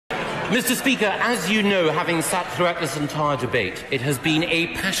Mr. Speaker, as you know, having sat throughout this entire debate, it has been a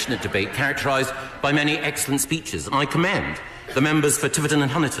passionate debate characterised by many excellent speeches, and I commend the members for Tiverton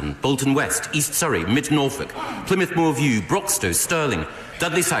and Honiton, Bolton West, East Surrey, Mid-Norfolk, Plymouth Moor View, Broxtowe, Stirling,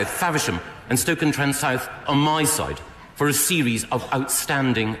 Dudley South, Faversham and Stoke-on-Trent South on my side for a series of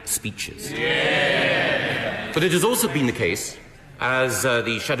outstanding speeches. Yeah. But it has also been the case, as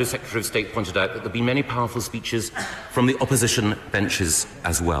the Shadow Secretary of State pointed out, that there have been many powerful speeches from the opposition benches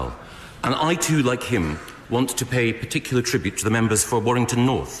as well. And I too, like him, want to pay particular tribute to the members for Warrington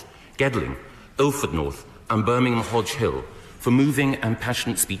North, Gedling, Ilford North and Birmingham Hodge Hill for moving and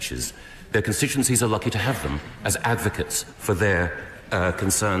passionate speeches. Their constituencies are lucky to have them as advocates for their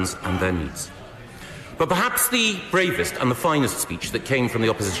concerns and their needs. But perhaps the bravest and the finest speech that came from the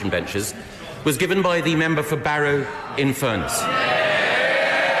opposition benches was given by the member for Barrow in Furness.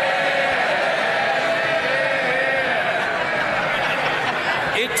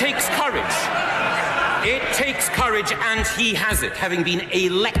 It takes courage. It takes courage, and he has it, having been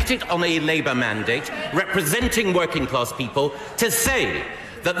elected on a Labour mandate, representing working-class people, to say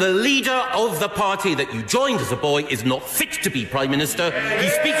that the leader of the party that you joined as a boy is not fit to be Prime Minister. He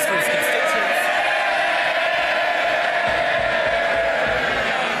speaks for his constituents.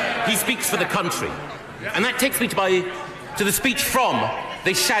 He speaks for the country. And that takes me to the speech from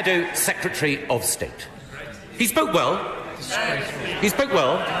the Shadow Secretary of State. He spoke well.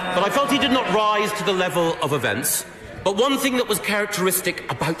 But I felt he did not rise to the level of events. But one thing that was characteristic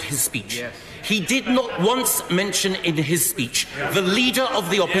about his speech, he did not once mention in his speech the leader of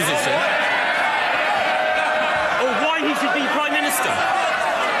the opposition or why he should be Prime Minister.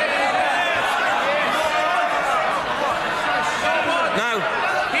 Now,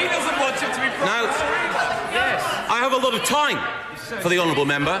 he doesn't want him to be Prime Minister. I have a lot of time for the honourable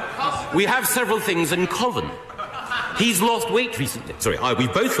member. We have several things in common. He's lost weight recently.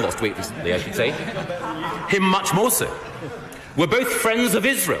 We've both lost weight recently, I should say. Him much more so. We're both friends of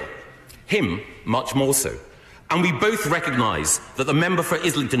Israel. Him much more so. And we both recognise that the member for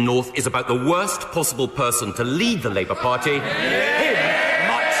Islington North is about the worst possible person to lead the Labour Party. Him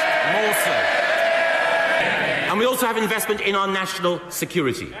much more so. And we also have investment in our national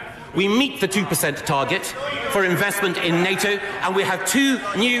security. We meet the 2% target for investment in NATO, and we have 2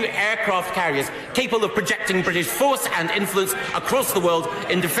 new aircraft carriers capable of projecting British force and influence across the world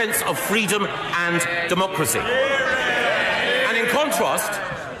in defence of freedom and democracy. And in contrast,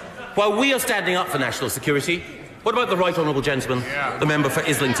 while we are standing up for national security, what about the Right Honourable Gentleman, the member for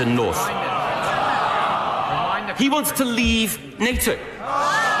Islington North? He wants to leave NATO.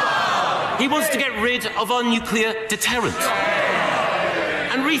 He wants to get rid of our nuclear deterrent.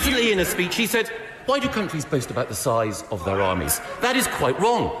 And recently in a speech he said, why do countries boast about the size of their armies? That is quite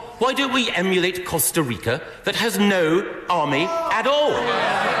wrong. Why don't we emulate Costa Rica that has no army at all?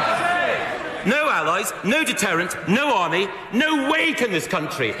 No allies, no deterrent, no army. No way can this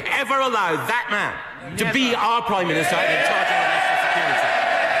country ever allow that man to be our Prime Minister and in charge of our national security.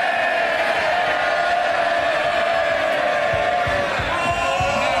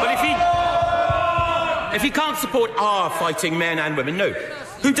 But if he can't support our fighting men and women, no.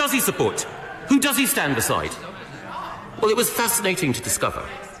 Who does he support? Who does he stand beside? Well, it was fascinating to discover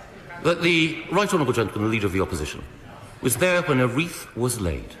that the Right Honourable Gentleman, the Leader of the Opposition, was there when a wreath was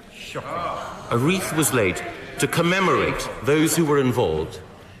laid. A wreath was laid to commemorate those who were involved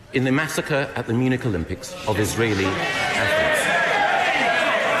in the massacre at the Munich Olympics of Israeli athletes.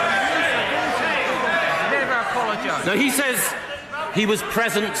 Never apologise. Now, he says he was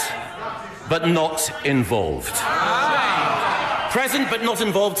present but not involved. Present but not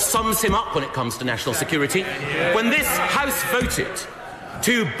involved sums him up when it comes to national security. When this House voted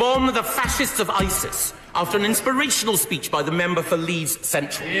to bomb the fascists of ISIS after an inspirational speech by the member for Leeds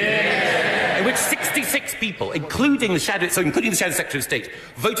Central, in which 66 people, including the Shadow Secretary of State,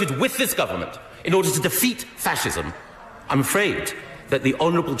 voted with this government in order to defeat fascism, I'm afraid that the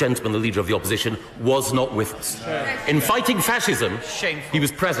honourable gentleman, the Leader of the Opposition, was not with us. In fighting fascism, he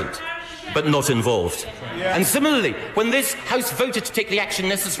was present but not involved. And similarly, when this House voted to take the action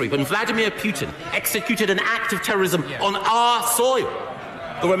necessary, when Vladimir Putin executed an act of terrorism on our soil,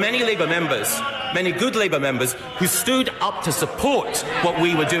 there were many Labour members, many good Labour members, who stood up to support what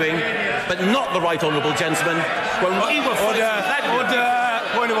we were doing, but not the Right Honourable Gentleman when we were fighting Vladimir.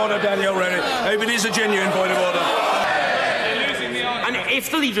 Point of order, Daniel Rennie. If it is a genuine point of order. And if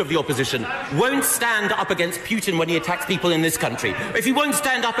the Leader of the Opposition won't stand up against Putin when he attacks people in this country, if he won't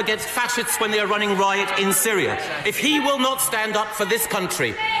stand up against fascists when they are running riot in Syria, if he will not stand up for this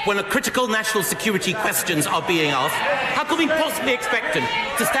country when a critical national security questions are being asked, how can we possibly expect him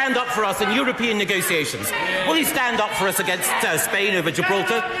to stand up for us in European negotiations? Will he stand up for us against Spain over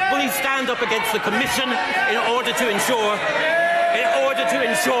Gibraltar? Will he stand up against the Commission in order to ensure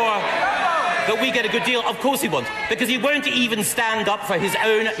that we get a good deal? Of course he won't, because he won't even stand up for his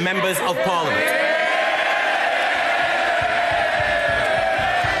own members of Parliament.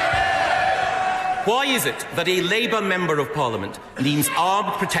 Why is it that a Labour Member of Parliament needs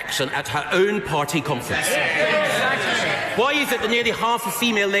armed protection at her own party conference? Why is it that nearly half of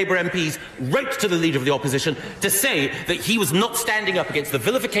female Labour MPs wrote to the Leader of the Opposition to say that he was not standing up against the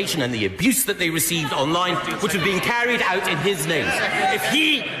vilification and the abuse that they received online, which was being carried out in his name? If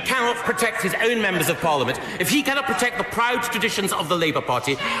he cannot protect his own members of Parliament, if he cannot protect the proud traditions of the Labour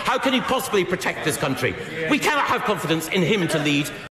Party, how can he possibly protect this country? We cannot have confidence in him to lead.